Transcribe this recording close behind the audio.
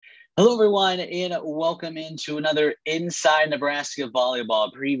Hello, everyone, and welcome into another Inside Nebraska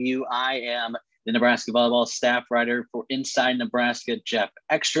Volleyball preview. I am the Nebraska Volleyball staff writer for Inside Nebraska, Jeff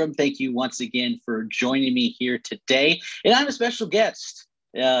Ekstrom. Thank you once again for joining me here today. And I'm a special guest.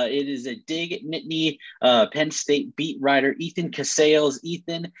 It is a DigNittany Penn State beat writer, Ethan Kasales.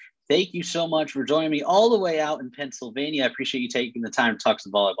 Ethan, thank you so much for joining me all the way out in Pennsylvania. I appreciate you taking the time to talk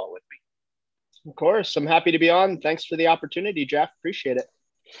some volleyball with me. Of course. I'm happy to be on. Thanks for the opportunity, Jeff. Appreciate it.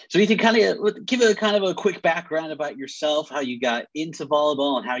 So you can give a quick background about yourself, how you got into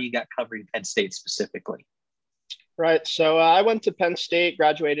volleyball and how you got covering Penn State specifically. Right. So I went to Penn State,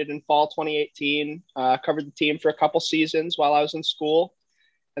 graduated in fall 2018, covered the team for a couple seasons while I was in school,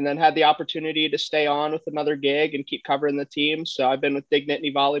 and then had the opportunity to stay on with another gig and keep covering the team. So I've been with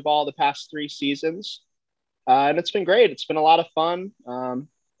DigNittany Volleyball the past 3 seasons, and it's been great. It's been a lot of fun.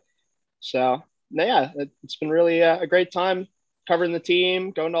 It's been really a great time covering the team,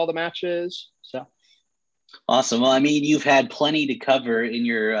 going to all the matches. So awesome. Well, I mean, you've had plenty to cover in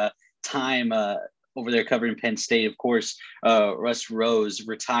your time over there covering Penn State. Of course, Russ Rose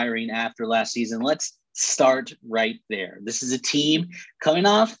retiring after last season. Let's start right there. This is a team coming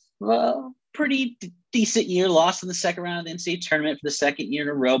off a pretty decent year, lost in the second round of the NCAA tournament for the second year in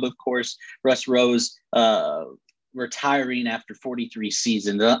a row. But of course, Russ Rose retiring after 43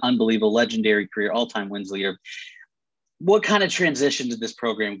 seasons, the unbelievable, legendary career, all-time wins leader. What kind of transition did this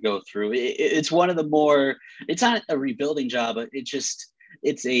program go through? It's one of the more, it's not a rebuilding job, but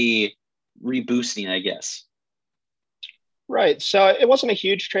it's a reboosting, I guess. Right. So it wasn't a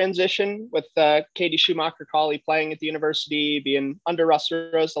huge transition with Katie Schumacher-Cauley playing at the university, being under Russ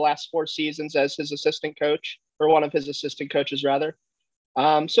Rose the last 4 seasons as his assistant coach, or one of his assistant coaches rather.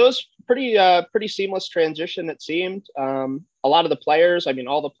 So it was pretty seamless transition, it seemed. A lot of the players,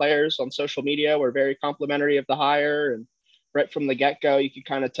 all the players on social media were very complimentary of the hire. And right from the get-go, you could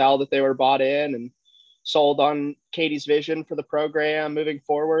kind of tell that they were bought in and sold on Katie's vision for the program moving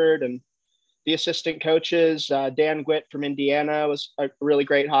forward. And the assistant coaches, Dan Gwitt from Indiana was a really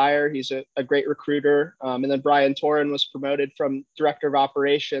great hire. He's a great recruiter. And then Brian Torin was promoted from director of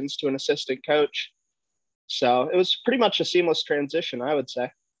operations to an assistant coach. So it was pretty much a seamless transition, I would say.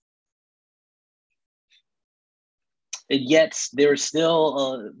 And yet there were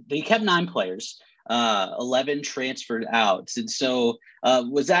still, they kept 9 players, 11 transferred out. And so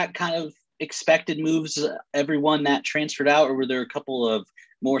was that kind of expected moves, everyone that transferred out, or were there a couple of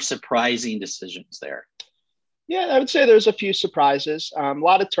more surprising decisions there? Yeah, I would say there's a few surprises, a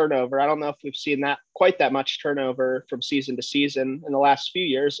lot of turnover. I don't know if we've seen quite that much turnover from season to season in the last few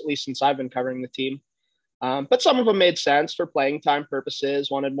years, at least since I've been covering the team. But some of them made sense for playing time purposes,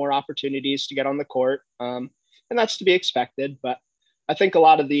 wanted more opportunities to get on the court. And that's to be expected. But I think a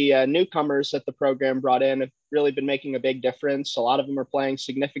lot of the newcomers that the program brought in have really been making a big difference. A lot of them are playing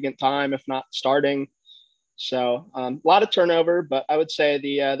significant time, if not starting. So a lot of turnover, but I would say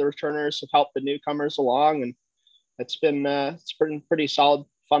the returners have helped the newcomers along. And it's been pretty solid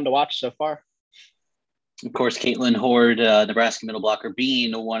fun to watch so far. Of course, Caitlin Horde, Nebraska middle blocker,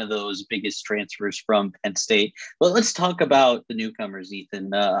 being one of those biggest transfers from Penn State. But let's talk about the newcomers, Ethan.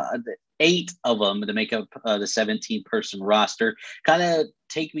 The 8 of them to make up the 17-person roster. Kind of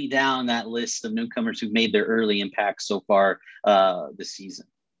take me down that list of newcomers who've made their early impact so far this season.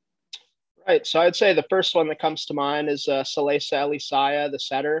 Right. So I'd say the first one that comes to mind is Salesa Elisaya, the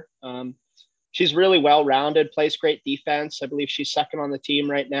setter. She's really well-rounded, plays great defense. I believe she's second on the team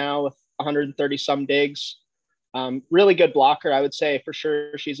right now with 130 some digs. Really good blocker. I would say for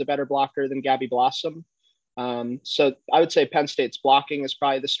sure she's a better blocker than Gabby Blossom. So I would say Penn State's blocking is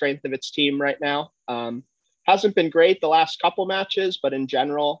probably the strength of its team right now. Hasn't been great the last couple matches, but in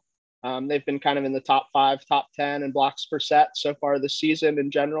general, they've been kind of in the top 5, top 10 in blocks per set so far this season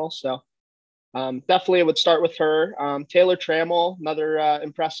in general. So definitely would start with her. Taylor Trammell, another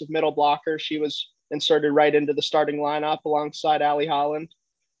impressive middle blocker. She was inserted right into the starting lineup alongside Allie Holland.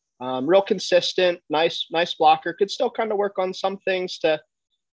 Real consistent, nice blocker. Could still kind of work on some things to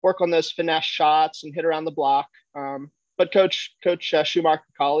work on those finesse shots and hit around the block. But Coach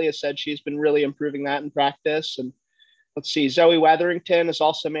Schumacher-Cauley has said she's been really improving that in practice. And let's see, Zoe Weatherington has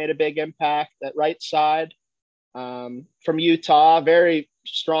also made a big impact at right side. From Utah, very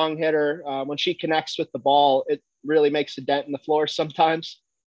strong hitter. When she connects with the ball, it really makes a dent in the floor sometimes.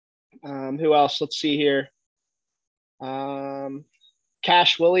 Who else? Let's see here.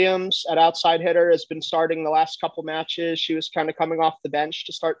 Cash Williams at outside hitter has been starting the last couple matches. She was kind of coming off the bench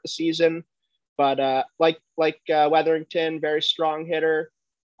to start the season, but like Weatherington, very strong hitter,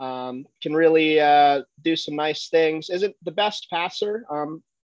 can really do some nice things. Isn't the best passer.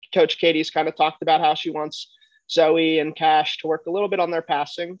 Coach Katie's kind of talked about how she wants Zoe and Cash to work a little bit on their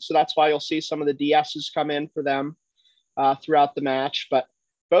passing. So that's why you'll see some of the DSs come in for them throughout the match. But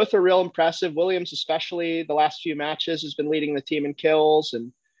both are real impressive. Williams, especially the last few matches, has been leading the team in kills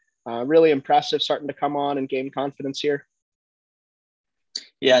and really impressive, starting to come on and gain confidence here.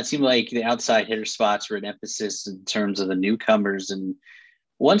 Yeah, it seemed like the outside hitter spots were an emphasis in terms of the newcomers. And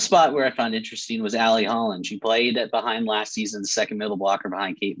one spot where I found interesting was Allie Holland. She played behind last season's second middle blocker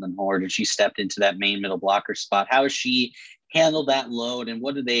behind Caitlin Horde, and she stepped into that main middle blocker spot. How has she handled that load? And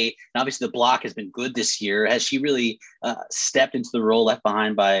what do they, and obviously the block has been good this year. Has she really stepped into the role left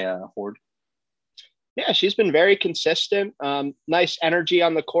behind by Horde? Yeah, she's been very consistent. Nice energy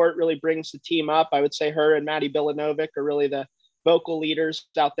on the court, really brings the team up. I would say her and Maddie Bilanovic are really the vocal leaders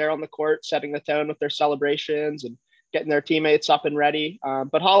out there on the court, setting the tone with their celebrations and getting their teammates up and ready.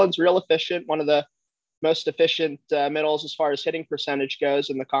 But Holland's real efficient, one of the most efficient middles as far as hitting percentage goes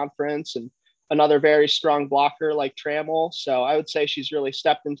in the conference, and another very strong blocker like Trammell. So I would say she's really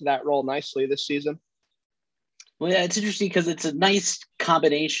stepped into that role nicely this season. Well, yeah, it's interesting because it's a nice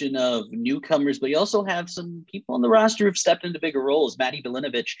combination of newcomers, but you also have some people on the roster who've stepped into bigger roles. Maddie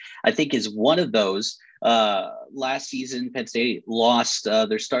Bilinovich, I think, is one of those. Last season, Penn State lost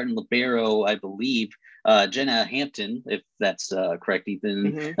their starting libero, I believe, Jenna Hampton, if that's correct,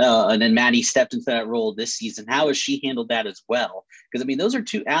 Ethan. Mm-hmm. And then Maddie stepped into that role this season. How has she handled that as well? Because, I mean, those are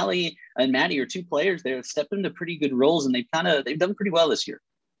two, Allie and Maddie are two players that have stepped into pretty good roles, and they've done pretty well this year.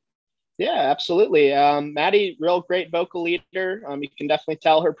 Yeah, absolutely. Maddie, real great vocal leader. You can definitely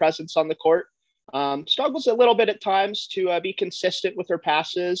tell her presence on the court. Struggles a little bit at times to be consistent with her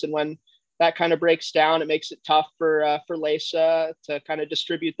passes. And when that kind of breaks down, it makes it tough for Lesa to kind of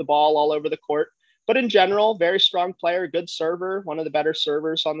distribute the ball all over the court. But in general, very strong player, good server, one of the better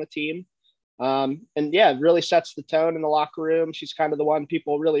servers on the team. And yeah, really sets the tone in the locker room. She's kind of the one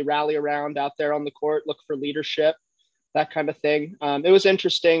people really rally around out there on the court, look for leadership, that kind of thing. It was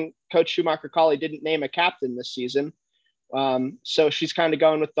interesting. Coach Schumacher-Cauley didn't name a captain this season. So she's kind of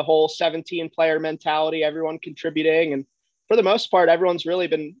going with the whole 17-player mentality, everyone contributing. And for the most part, everyone's really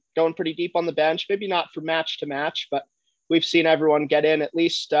been going pretty deep on the bench, maybe not from match to match, but we've seen everyone get in at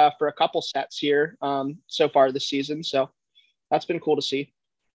least for a couple sets here so far this season. So that's been cool to see.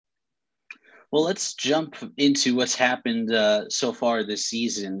 Well, let's jump into what's happened so far this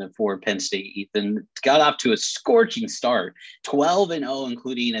season for Penn State. Ethan got off to a scorching start, 12-0,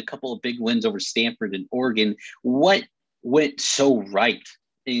 including a couple of big wins over Stanford and Oregon. What went so right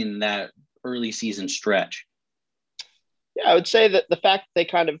in that early season stretch? Yeah, I would say that the fact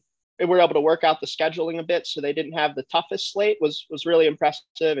that they were able to work out the scheduling a bit, so they didn't have the toughest slate was really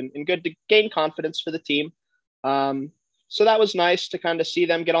impressive and good to gain confidence for the team. So that was nice to kind of see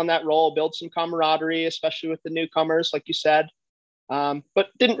them get on that roll, build some camaraderie, especially with the newcomers, like you said. But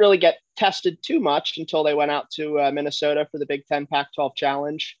didn't really get tested too much until they went out to Minnesota for the Big Ten Pac-12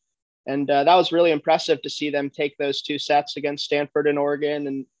 Challenge. And that was really impressive to see them take those two sets against Stanford and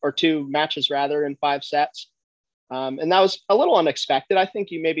Oregon, or two matches rather, in 5 sets. And that was a little unexpected. I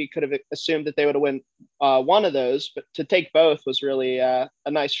think you maybe could have assumed that they would have won one of those, but to take both was really a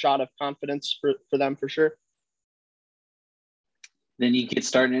nice shot of confidence for them for sure. Then you get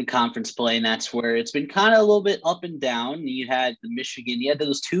started in conference play, and that's where it's been kind of a little bit up and down. You had you had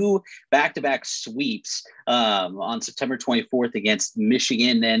those 2 back-to-back sweeps on September 24th against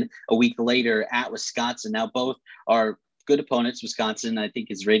Michigan, then a week later at Wisconsin. Now both are good opponents. Wisconsin, I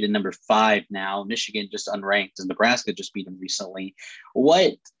think, is rated number 5 now. Michigan just unranked, and Nebraska just beat them recently.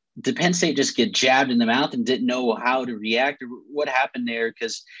 What did Penn State just get jabbed in the mouth and didn't know how to react? Or what happened there?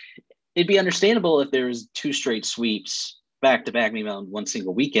 Because it'd be understandable if there was 2 straight sweeps back-to-back, maybe on one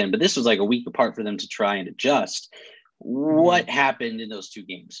single weekend, but this was like a week apart for them to try and adjust. What happened in those 2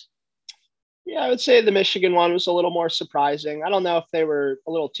 games? Yeah, I would say the Michigan one was a little more surprising. I don't know if they were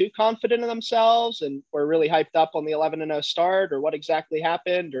a little too confident in themselves and were really hyped up on the 11-0 start, or what exactly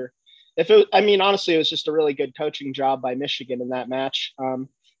happened, or if it, I mean, honestly, it was just a really good coaching job by Michigan in that match.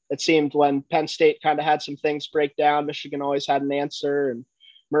 It seemed when Penn State kind of had some things break down, Michigan always had an answer, and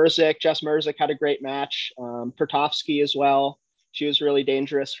Jess Merzik had a great match. Pertovsky as well. She was really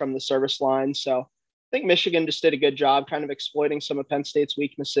dangerous from the service line. So I think Michigan just did a good job kind of exploiting some of Penn State's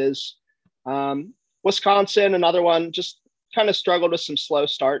weaknesses. Wisconsin, another one, just kind of struggled with some slow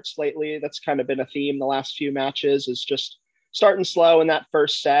starts lately. That's kind of been a theme the last few matches, is just starting slow in that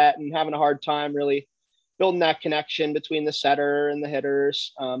first set and having a hard time really building that connection between the setter and the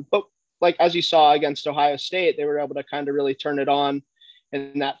hitters. But like, as you saw against Ohio State, they were able to kind of really turn it on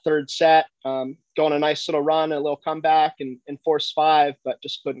in that third set, go on a nice little run, a little comeback, and force 5, but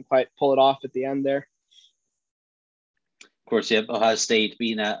just couldn't quite pull it off at the end there. Of course, you have Ohio State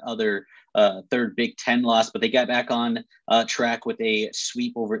being that other third Big Ten loss, but they got back on track with a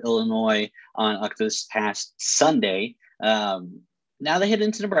sweep over Illinois on this past Sunday. Now they head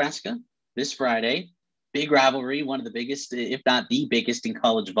into Nebraska this Friday. Big rivalry, one of the biggest, if not the biggest, in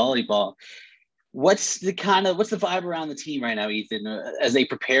college volleyball. What's the vibe around the team right now, Ethan, as they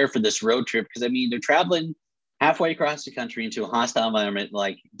prepare for this road trip? Because, I mean, they're traveling halfway across the country into a hostile environment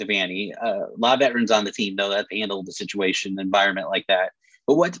like Devaney. A lot of veterans on the team, though, that handle the situation, environment like that.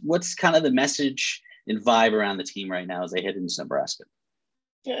 But what's kind of the message and vibe around the team right now as they head into Nebraska?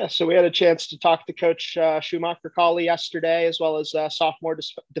 Yeah, so we had a chance to talk to Coach Schumacher-Cauley yesterday, as well as sophomore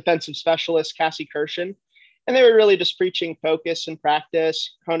defensive specialist Cassie Kirshen. And they were really just preaching focus and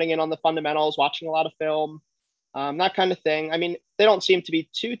practice, honing in on the fundamentals, watching a lot of film, that kind of thing. I mean, they don't seem to be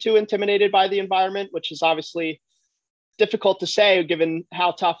too intimidated by the environment, which is obviously difficult to say given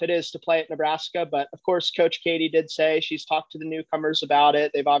how tough it is to play at Nebraska. But of course, Coach Katie did say she's talked to the newcomers about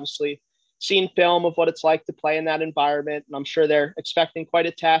it. They've obviously seen film of what it's like to play in that environment. And I'm sure they're expecting quite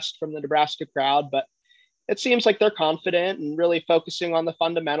a test from the Nebraska crowd, but it seems like they're confident and really focusing on the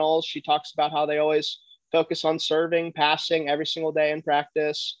fundamentals. She talks about how they always focus on serving, passing every single day in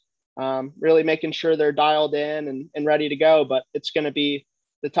practice, really making sure they're dialed in and ready to go. But it's going to be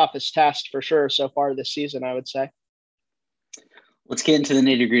the toughest test for sure so far this season, I would say. Let's get into the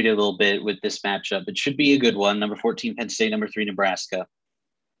nitty-gritty a little bit with this matchup. It should be a good one. Number 14, Penn State, number 3, Nebraska.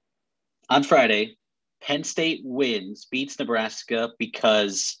 On Friday, Penn State beats Nebraska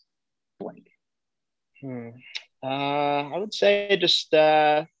because blank. I would say just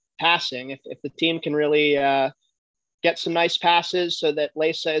passing. If the team can really get some nice passes so that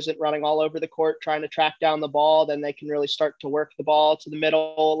Lesa isn't running all over the court trying to track down the ball, then they can really start to work the ball to the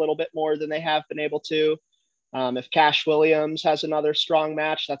middle a little bit more than they have been able to. If Cash Williams has another strong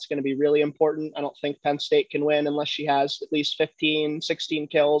match, that's going to be really important. I don't think Penn State can win unless she has at least 15, 16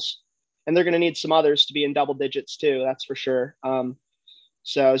 kills. And they're going to need some others to be in double digits too, that's for sure.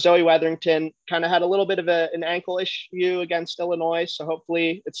 So Zoe Weatherington kind of had a little bit of an ankle issue against Illinois. So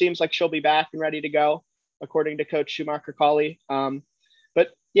hopefully it seems like she'll be back and ready to go, according to Coach Schumacher-Cauley. But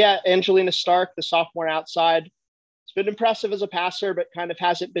yeah, Angelina Stark, the sophomore outside, it's been impressive as a passer, but kind of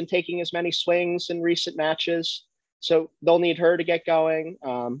hasn't been taking as many swings in recent matches. So they'll need her to get going.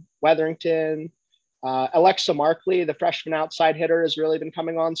 Weatherington, Alexa Markley, the freshman outside hitter, has really been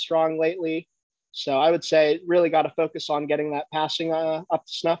coming on strong lately. So I would say really got to focus on getting that passing up to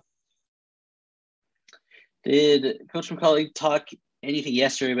snuff. Did Coach McCauley talk anything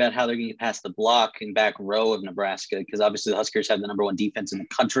yesterday about how they're going to get past the block and back row of Nebraska? Because obviously the Huskers have the number 1 defense in the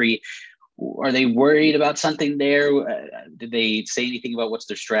country. Are they worried about something there? Did they say anything about what's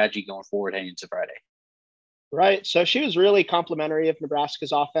their strategy going forward heading into Friday? Right. So she was really complimentary of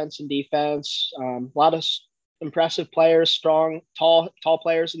Nebraska's offense and defense. A lot of impressive players, strong, tall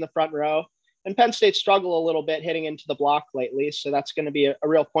players in the front row. And Penn State struggle a little bit hitting into the block lately. So that's going to be a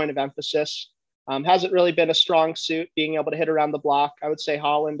real point of emphasis. Hasn't really been a strong suit being able to hit around the block. I would say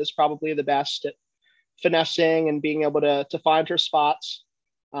Holland is probably the best at finessing and being able to find her spots.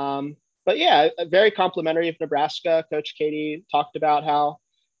 But yeah, very complimentary of Nebraska. Coach Katie talked about how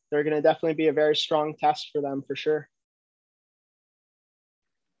they're going to definitely be a very strong test for them for sure.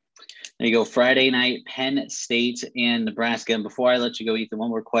 There you go. Friday night, Penn State and Nebraska. And before I let you go, Ethan, one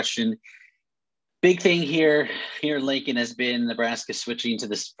more question. Big thing here in Lincoln has been Nebraska switching to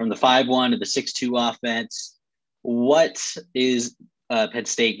this from the 5-1 to the 6-2 offense. What is Penn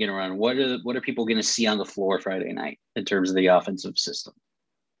State going to run? What are people going to see on the floor Friday night in terms of the offensive system?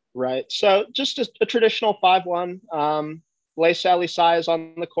 Right. So just a traditional 5-1. Lesa Alisai is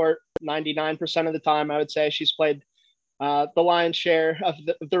on the court 99% of the time. I would say she's played the lion's share of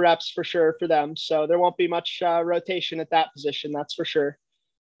the reps for sure for them. So there won't be much rotation at that position. That's for sure.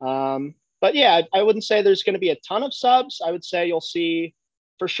 But yeah, I wouldn't say there's going to be a ton of subs. I would say you'll see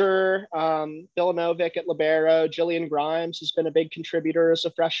for sure Vilanovic at libero. Jillian Grimes has been a big contributor as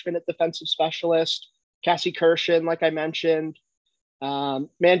a freshman at defensive specialist. Cassie Kirshen, like I mentioned.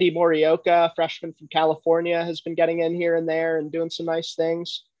 Mandy Morioka, freshman from California, has been getting in here and there and doing some nice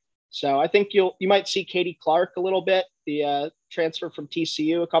things. So I think you might see Katie Clark a little bit, the transfer from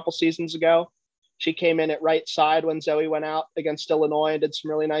TCU a couple seasons ago. She came in at right side when Zoe went out against Illinois and did some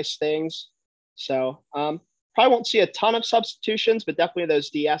really nice things. So probably won't see a ton of substitutions, but definitely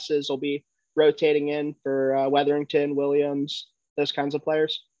those DSs will be rotating in for Weatherington, Williams, those kinds of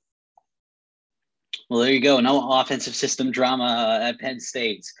players. Well, there you go. No offensive system drama at Penn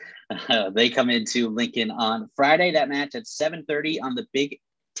State. They come into Lincoln on Friday. That match at 7:30 on the Big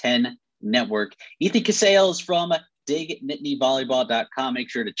Ten Network. Ethan Kasales from DigNittanyVolleyball.com. Make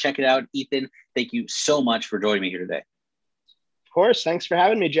sure to check it out. Ethan, thank you so much for joining me here today. course. Thanks for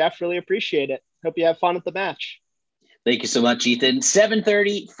having me, Jeff. Really appreciate it. Hope you have fun at the match. Thank you so much, Ethan.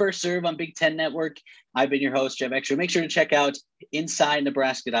 7:30 First Serve on Big Ten Network. I've been your host, Jeff Extra. Make sure to check out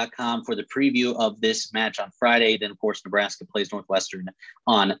InsideNebraska.com for the preview of this match on Friday. Then, of course, Nebraska plays Northwestern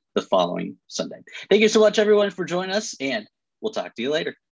on the following Sunday. Thank you so much, everyone, for joining us, and we'll talk to you later.